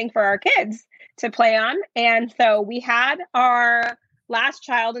build something for our kids to play on. And so we had our last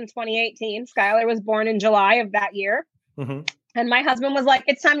child in 2018. Skylar was born in July of that year. Mm-hmm. And my husband was like,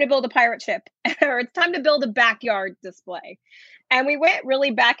 it's time to build a pirate ship, or it's time to build a backyard display. And we went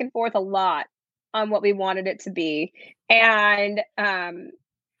really back and forth a lot on what we wanted it to be. And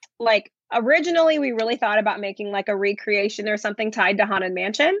originally we really thought about making like a recreation or something tied to Haunted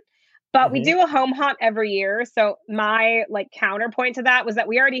Mansion. But we do a home haunt every year. So my counterpoint to that was that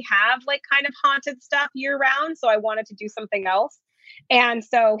we already have kind of haunted stuff year round. So I wanted to do something else. And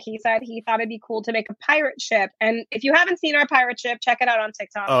so he said he thought it'd be cool to make a pirate ship. And if you haven't seen our pirate ship, check it out on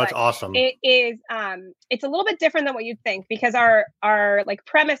TikTok. Oh, it's awesome. It is, it's a little bit different than what you'd think, because our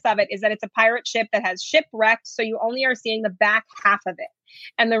premise of it is that it's a pirate ship that has shipwrecked. So you only are seeing the back half of it.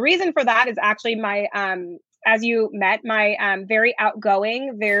 And the reason for that is actually my, as you met, my very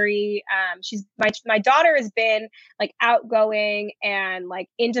outgoing, my daughter has been outgoing and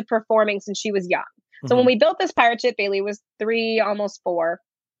into performing since she was young. So when we built this pirate ship, Bailey was 3, almost 4.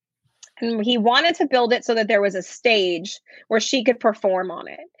 And he wanted to build it so that there was a stage where she could perform on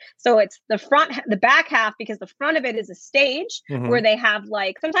it. So it's the back half, because the front of it is a stage where they have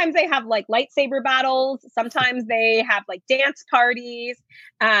like, sometimes they have like lightsaber battles. Sometimes they have like dance parties.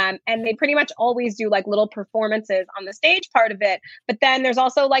 And they pretty much always do like little performances on the stage part of it. But then there's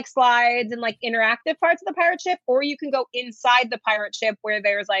also like slides and like interactive parts of the pirate ship, or you can go inside the pirate ship where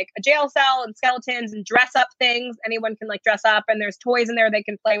there's like a jail cell and skeletons and dress up things. Anyone can like dress up, and there's toys in there they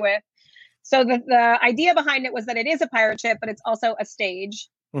can play with. So the idea behind it was that it is a pirate ship, but it's also a stage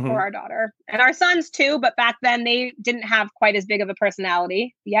for our daughter and our sons too. But back then they didn't have quite as big of a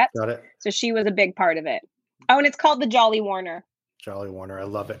personality yet. Got it. So she was a big part of it. Oh, and it's called the Jolly Warner. Jolly Warner. I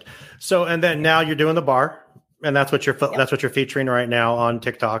love it. So, and then now you're doing the bar, and that's what that's what you're featuring right now on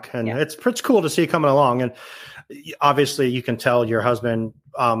TikTok. And it's cool to see coming along. And obviously you can tell your husband,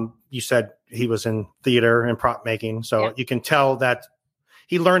 you said he was in theater and prop making. So you can tell that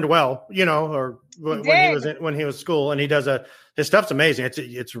he learned well, or when he was school, and he does his stuff's amazing.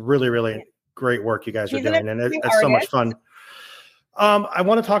 It's really, really great work you guys are doing, and it's so much fun. I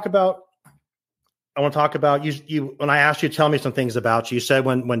want to talk about you. When I asked you to tell me some things about you, you said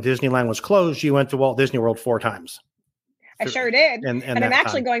when Disneyland was closed, you went to Walt Disney World 4 times. I sure did. And I'm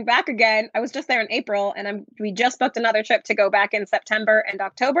actually going back again. I was just there in April, and we just booked another trip to go back in September and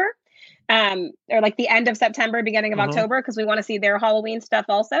October. Or like the end of September, beginning of October, because we want to see their Halloween stuff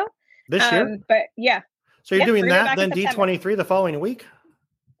also. This year? But yeah. So you're doing that, then D23 the following week?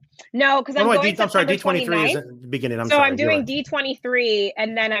 No, because I'm D23 is the beginning. I'm doing D23,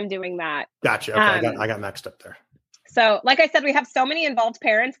 and then I'm doing that. Gotcha. Okay, I got mixed up there. So, like I said, we have so many involved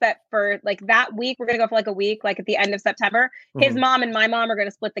parents that for like that week, we're going to go for like a week, like at the end of September. His mom and my mom are going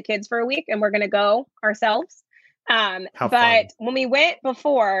to split the kids for a week, and we're going to go ourselves. But when we went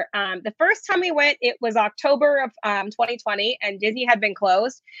before, the first time we went, it was October of 2020, and Disney had been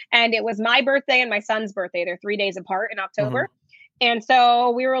closed, and it was my birthday and my son's birthday. They're 3 days apart in October. And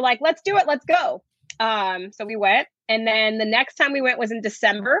so we were like, let's do it. Let's go. So we went. And then the next time we went was in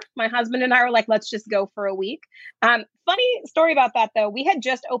December. My husband and I were like, let's just go for a week. Funny story about that, though. We had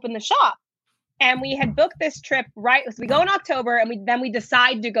just opened the shop, and we had booked this trip, right? So we go in October, and then we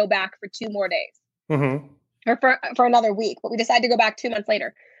decide to go back for 2 more days. Or for another week, but we decided to go back 2 months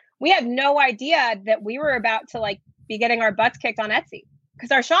later. We had no idea that we were about to like be getting our butts kicked on Etsy,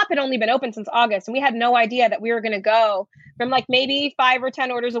 because our shop had only been open since August, and we had no idea that we were going to go from like maybe 5 or 10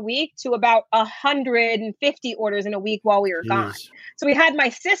 orders a week to about 150 orders in a week while we were gone. So we had my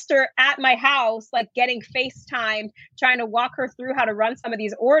sister at my house, like getting FaceTime, trying to walk her through how to run some of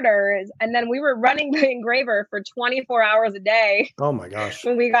these orders. And then we were running the engraver for 24 hours a day. Oh my gosh.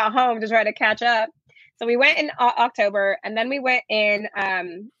 When we got home to try to catch up. So we went in October, and then we went in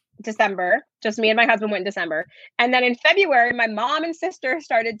December. Just me and my husband went in December. And then in February, my mom and sister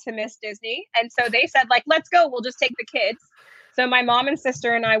started to miss Disney. And so they said, like, let's go. We'll just take the kids. So my mom and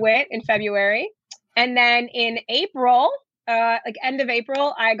sister and I went in February. And then in April, like end of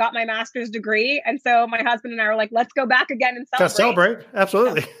April, I got my master's degree. And so my husband and I were like, let's go back again and celebrate. Let's celebrate.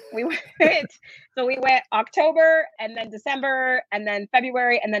 Absolutely. We went. So we went October, and then December, and then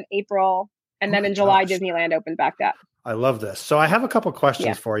February, and then April. And then in July, Disneyland opened back up. I love this. So I have a couple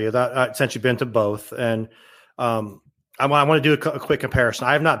questions for you that since you've been to both, and I want to do a quick comparison.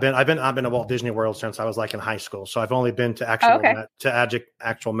 I've been to Walt Disney World since I was like in high school, so I've only been to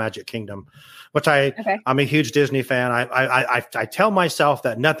actual Magic Kingdom, which I'm a huge Disney fan. I tell myself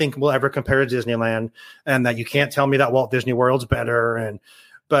that nothing will ever compare to Disneyland, and that you can't tell me that Walt Disney World's better.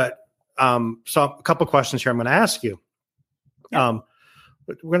 So a couple questions here I'm going to ask you. Yeah.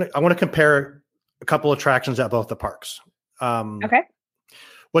 I want to compare a couple attractions at both the parks.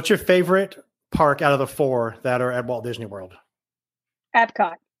 What's your favorite park out of the 4 that are at Walt Disney World?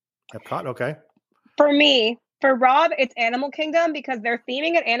 Epcot. Epcot, okay. For me, for Rob, it's Animal Kingdom, because their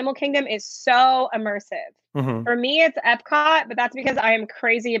theming at Animal Kingdom is so immersive. For me, it's Epcot, but that's because I am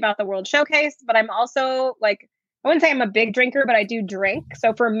crazy about the World Showcase. But I'm also like, I wouldn't say I'm a big drinker, but I do drink.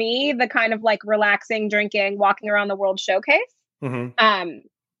 So for me, the kind of like relaxing, drinking, walking around the World Showcase,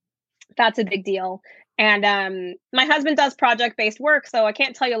 that's a big deal. And my husband does project-based work, so I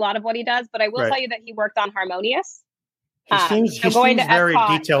can't tell you a lot of what he does, but I will tell you that he worked on Harmonious. He seems very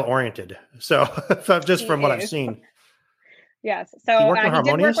detail-oriented. So just from what I've seen. Yes. So he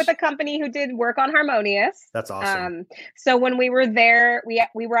did work with a company who did work on Harmonious. That's awesome. So when we were there,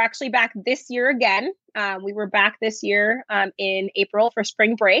 we were actually back this year again. We were back this year in April for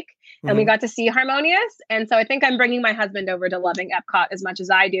spring break, and we got to see Harmonious. And so I think I'm bringing my husband over to loving Epcot as much as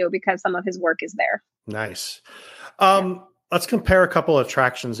I do, because some of his work is there. Nice. Let's compare a couple of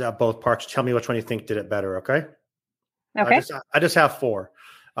attractions at both parks. Tell me which one you think did it better. Okay. Okay. I just have 4.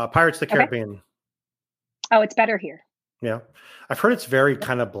 Pirates of the Caribbean. Oh, it's better here. Yeah. I've heard it's very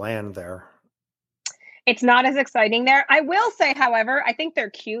kind of bland there. It's not as exciting there. I will say, however, I think their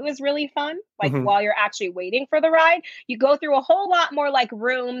queue is really fun. Like while you're actually waiting for the ride, you go through a whole lot more like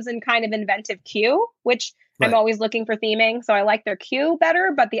rooms and kind of inventive queue, which I'm always looking for theming. So I like their queue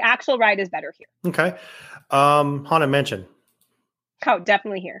better, but the actual ride is better here. Okay. Haunted Mansion. Oh,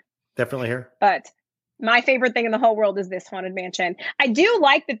 definitely here. Definitely here. But my favorite thing in the whole world is this Haunted Mansion. I do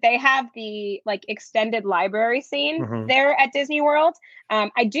like that they have the like extended library scene there at Disney World.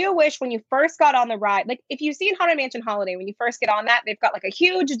 I do wish when you first got on the ride, like if you've seen Haunted Mansion Holiday, when you first get on that, they've got like a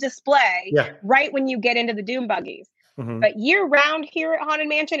huge display right when you get into the Doom buggies. But year round here at Haunted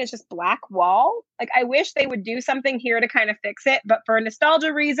Mansion, it's just black wall. Like I wish they would do something here to kind of fix it. But for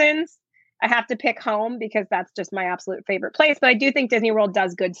nostalgia reasons, I have to pick home because that's just my absolute favorite place. But I do think Disney World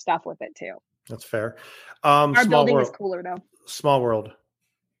does good stuff with it too. That's fair. Our building is cooler though. Small World.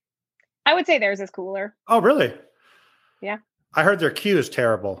 I would say theirs is cooler. Oh, really? Yeah. I heard their queue is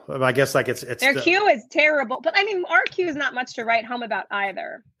terrible. I guess like it's their queue is terrible, but I mean our queue is not much to write home about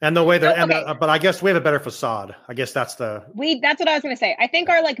either. And the way they're, but I guess we have a better facade. I guess that's what I was going to say. I think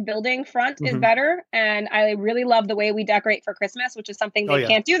our like building front is better, and I really love the way we decorate for Christmas, which is something they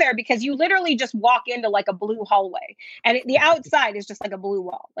can't do there because you literally just walk into like a blue hallway, and the outside is just like a blue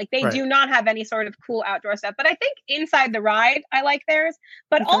wall. Like they do not have any sort of cool outdoor stuff. But I think inside the ride, I like theirs,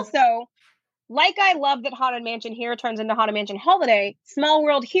 but also. Like I love that Haunted Mansion here turns into Haunted Mansion Holiday, Small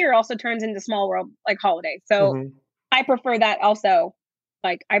World here also turns into Small World like Holiday. So I prefer that also.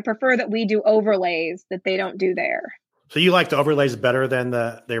 Like I prefer that we do overlays that they don't do there. So you like the overlays better than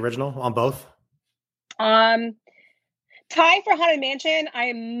the original on both? Tie for Haunted Mansion,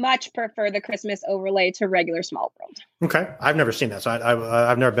 I much prefer the Christmas overlay to regular Small World. Okay. I've never seen that. So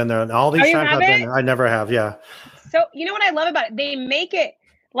I've never been there. And all these times I've been there, I never have. Yeah. So you know what I love about it? They make it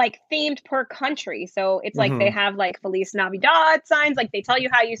like themed per country. So it's like they have like Feliz Navidad signs. Like they tell you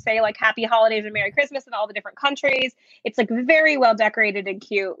how you say like Happy Holidays and Merry Christmas in all the different countries. It's like very well decorated and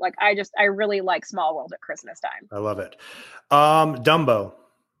cute. Like I really like Small World at Christmas time. I love it. Dumbo,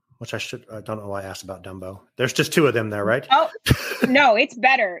 which I don't know why I asked about Dumbo. There's just two of them there, right? Oh, no, it's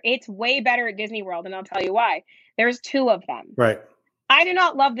better. It's way better at Disney World. And I'll tell you why. There's two of them. Right. I do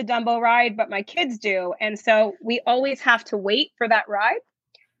not love the Dumbo ride, but my kids do. And so we always have to wait for that ride.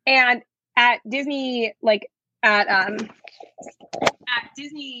 And at Disney, like at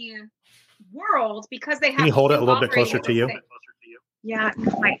Disney World, because they have. Can you hold it a little bit closer to you? Yeah,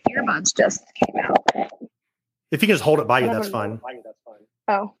 my earbuds just came out. If you can just hold it by you, that's fine.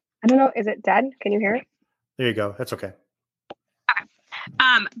 Oh, I don't know. Is it dead? Can you hear it? There you go. That's okay.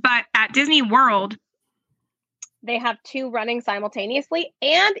 But at Disney World, they have two running simultaneously,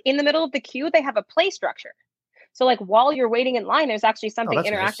 and in the middle of the queue, they have a play structure. So like while you're waiting in line, there's actually something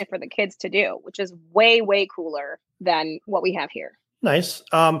interactive for the kids to do, which is way, way cooler than what we have here. Nice.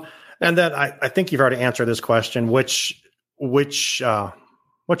 And then I think you've already answered this question. Which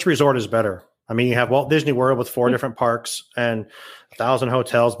resort is better? I mean, you have Walt Disney World with 4 different parks and 1,000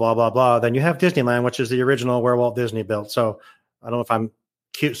 hotels, blah, blah, blah. Then you have Disneyland, which is the original where Walt Disney built. So I don't know if I'm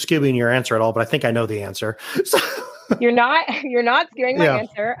skewing your answer at all, but I think I know the answer. So You're not skewing my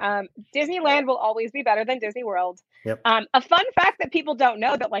answer. Disneyland will always be better than Disney World. Yep. A fun fact that people don't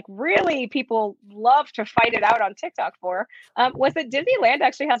know that like really people love to fight it out on TikTok for was that Disneyland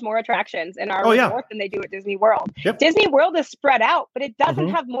actually has more attractions in our resort than they do at Disney World. Yep. Disney World is spread out, but it doesn't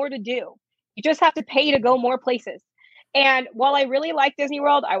have more to do. You just have to pay to go more places. And while I really like Disney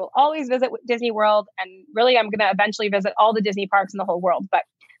World, I will always visit Disney World. And really, I'm going to eventually visit all the Disney parks in the whole world. But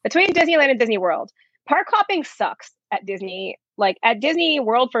between Disneyland and Disney World, park hopping sucks at Disney, like at Disney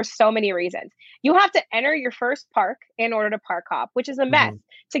World for so many reasons. You have to enter your first park in order to park hop, which is a mess.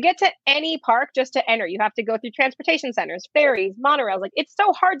 To get to any park, just to enter, you have to go through transportation centers, ferries, monorails. Like it's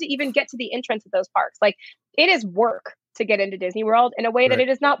so hard to even get to the entrance of those parks. Like it is work to get into Disney World in a way that it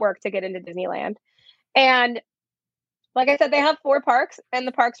is not work to get into Disneyland. And like I said, they have 4 parks and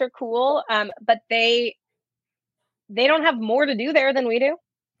the parks are cool. But they don't have more to do there than we do.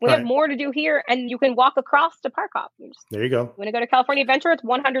 We have more to do here, and you can walk across to park hop. There you go. When you go to California Adventure, it's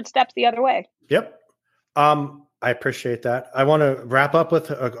 100 steps the other way. Yep. I appreciate that. I want to wrap up with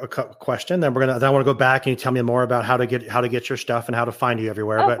a question. Then I want to go back and you tell me more about how to get your stuff and how to find you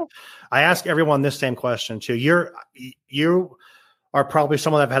everywhere. Oh, but cool. I ask everyone this same question too. You are probably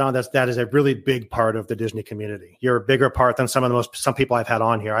someone I've had on that is a really big part of the Disney community. You're a bigger part than some people I've had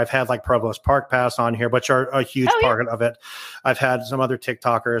on here. I've had like Provost Park Pass on here, which are a huge part of it. I've had some other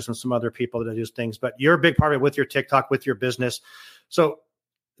TikTokers and some other people that do things, but you're a big part of it with your TikTok, with your business. So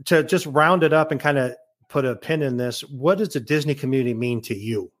to just round it up and kind of put a pin in this, what does the Disney community mean to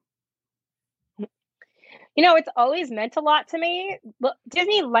you? You know, it's always meant a lot to me. Look,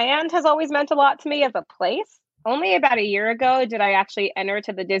 Disneyland has always meant a lot to me as a place. Only about a year ago did I actually enter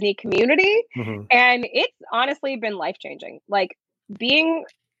to the Disney community. And it's honestly been life-changing. Like being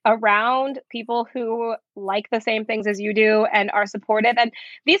around people who like the same things as you do and are supportive. And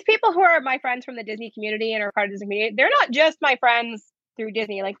these people who are my friends from the Disney community and are part of the Disney community, they're not just my friends through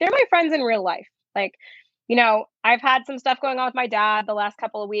Disney. Like they're my friends in real life. Like, you know, I've had some stuff going on with my dad the last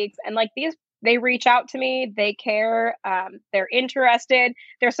couple of weeks, and like they reach out to me, they care, they're interested,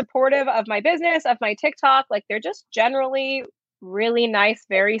 they're supportive of my business, of my TikTok. Like they're just generally really nice,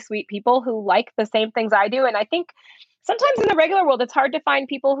 very sweet people who like the same things I do. And I think sometimes in the regular world, it's hard to find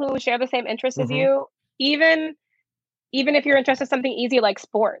people who share the same interests as you, even if you're interested in something easy like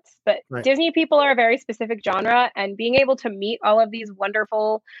sports. But Disney people are a very specific genre, and being able to meet all of these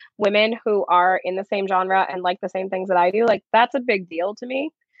wonderful women who are in the same genre and like the same things that I do, like that's a big deal to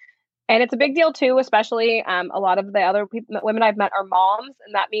me. And it's a big deal too, especially a lot of the other women I've met are moms,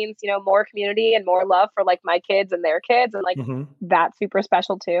 and that means, you know, more community and more love for like my kids and their kids, and like that's super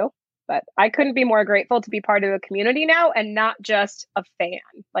special too. But I couldn't be more grateful to be part of a community now and not just a fan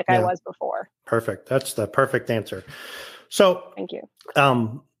like I was before. Perfect. That's the perfect answer. So thank you.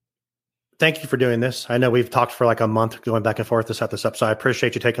 Thank you for doing this. I know we've talked for like a month going back and forth to set this up. So I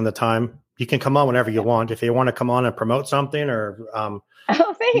appreciate you taking the time. You can come on whenever you want. If you want to come on and promote something, or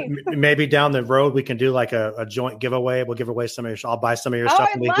maybe down the road, we can do like a joint giveaway. We'll give away some of your, I'll buy some of your stuff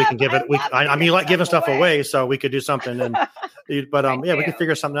and we can give it. I mean, you like giving stuff away, so we could do something. And but we can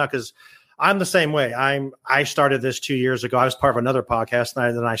figure something out, because I'm the same way. I started this 2 years ago. I was part of another podcast,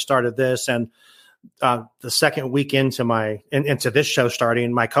 and then I started this, and the second week into this show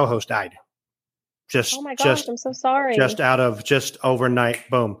starting, my co-host died. Oh my gosh, I'm so sorry. Just overnight,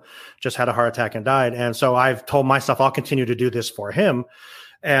 boom, just had a heart attack and died. And so I've told myself I'll continue to do this for him.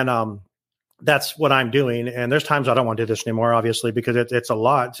 And that's what I'm doing. And there's times I don't want to do this anymore, obviously, because it's a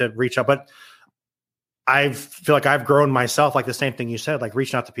lot to reach out. But I feel like I've grown myself, like the same thing you said, like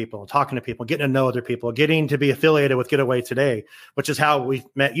reaching out to people and talking to people, getting to know other people, getting to be affiliated with Getaway Today, which is how we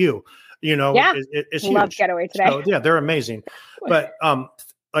met you. You know, it's huge. Love Getaway Today. So, yeah, they're amazing. But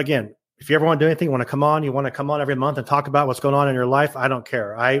again, if you ever want to do anything, you want to come on every month and talk about what's going on in your life, I don't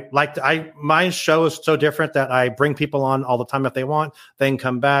care. My show is so different that I bring people on all the time. If they want, they can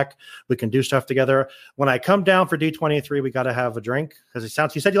come back. We can do stuff together. When I come down for D23, we got to have a drink, because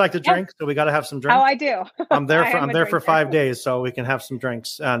you said you like to drink, so we got to have some drinks. Oh, I do. I'm there for 5 days, so we can have some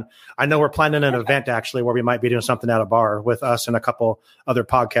drinks. And I know we're planning an event actually where we might be doing something at a bar with us and a couple other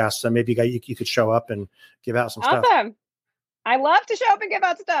podcasts. And maybe you could show up and give out some stuff. Awesome. I love to show up and give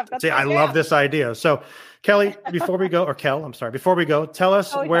out stuff. I love this idea. So, Kelly, before we go, tell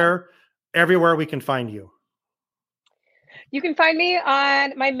us everywhere we can find you. You can find me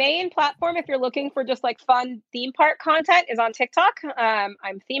on my main platform if you're looking for just like fun theme park content, is on TikTok.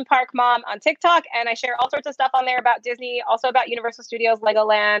 I'm Theme Park Mom on TikTok, and I share all sorts of stuff on there about Disney, also about Universal Studios,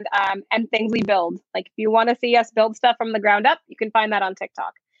 Legoland, and things we build. Like if you want to see us build stuff from the ground up, you can find that on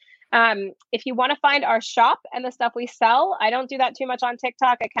TikTok. If you want to find our shop and the stuff we sell, I don't do that too much on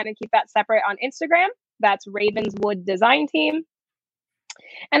TikTok. I kind of keep that separate on Instagram. That's Ravenswood Design Team.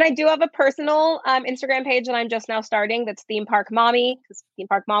 And I do have a personal Instagram page that I'm just now starting. That's Theme Park Mommy, because Theme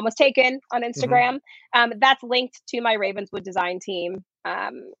Park Mom was taken on Instagram. That's linked to my Ravenswood Design Team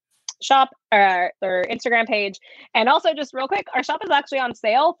shop, or their Instagram page. And also, just real quick, our shop is actually on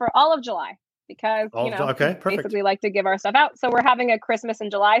sale for all of July, because basically like to give our stuff out. So we're having a Christmas and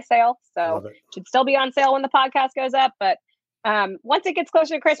July sale, so it should still be on sale when the podcast goes up. But once it gets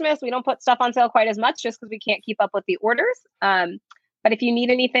closer to Christmas, we don't put stuff on sale quite as much, just because we can't keep up with the orders. But if you need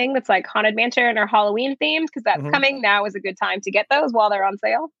anything that's like Haunted Mansion or Halloween themed, because that's coming, now is a good time to get those while they're on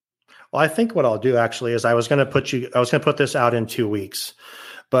sale. Well, I think what I'll do actually is I was going to put this out in 2 weeks,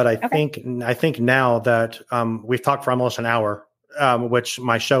 but I think now that we've talked for almost an hour, which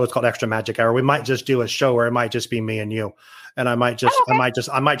my show is called Extra Magic Hour. We might just do a show where it might just be me and you, and I might just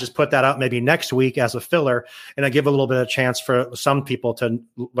put that out maybe next week as a filler, and I give a little bit of chance for some people to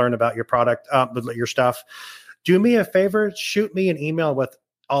learn about your product, your stuff. Do me a favor, shoot me an email with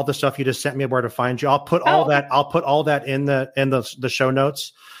all the stuff you just sent me, where to find you. I'll put all that. I'll put all that in the show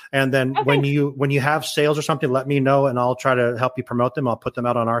notes. And then when you have sales or something, let me know, and I'll try to help you promote them. I'll put them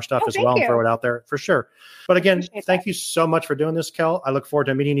out on our stuff as well and throw it out there for sure. But again, thank you so much for doing this, Kel. I look forward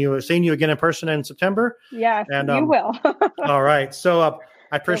to seeing you again in person in September. Yeah, and you will. All right. So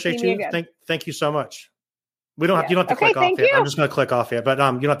I appreciate you. Thank you so much. You don't have to click off yet. I'm just going to click off yet, but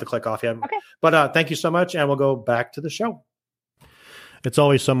you don't have to click off yet. Okay. But thank you so much, and we'll go back to the show. it's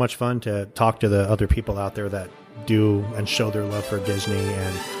always so much fun to talk to the other people out there that do and show their love for Disney.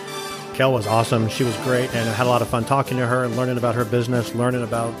 And Kel was awesome. She was great, and I had a lot of fun talking to her and learning about her business, learning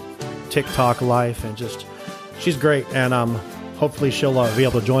about TikTok life, and just she's great. And hopefully she'll be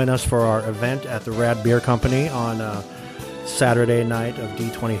able to join us for our event at the Rad Beer Company on Saturday night of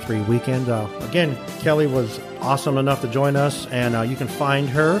D23 weekend. Again, Kelly was awesome enough to join us, and you can find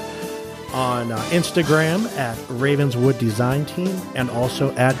her on Instagram at Ravenswood Design Team and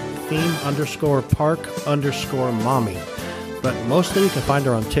also at theme_park_mommy. But mostly you can find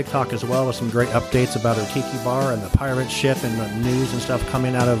her on TikTok as well with some great updates about her tiki bar and the pirate ship and the news and stuff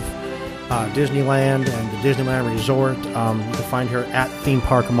coming out of Disneyland and the Disneyland Resort. You can find her at Theme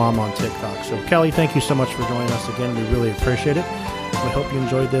Park Mom on TikTok. So Kelly, thank you so much for joining us again. We really appreciate it. We hope you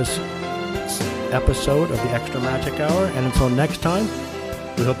enjoyed this episode of the Extra Magic Hour. And until next time,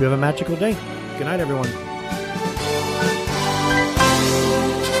 we hope you have a magical day. Good night, everyone.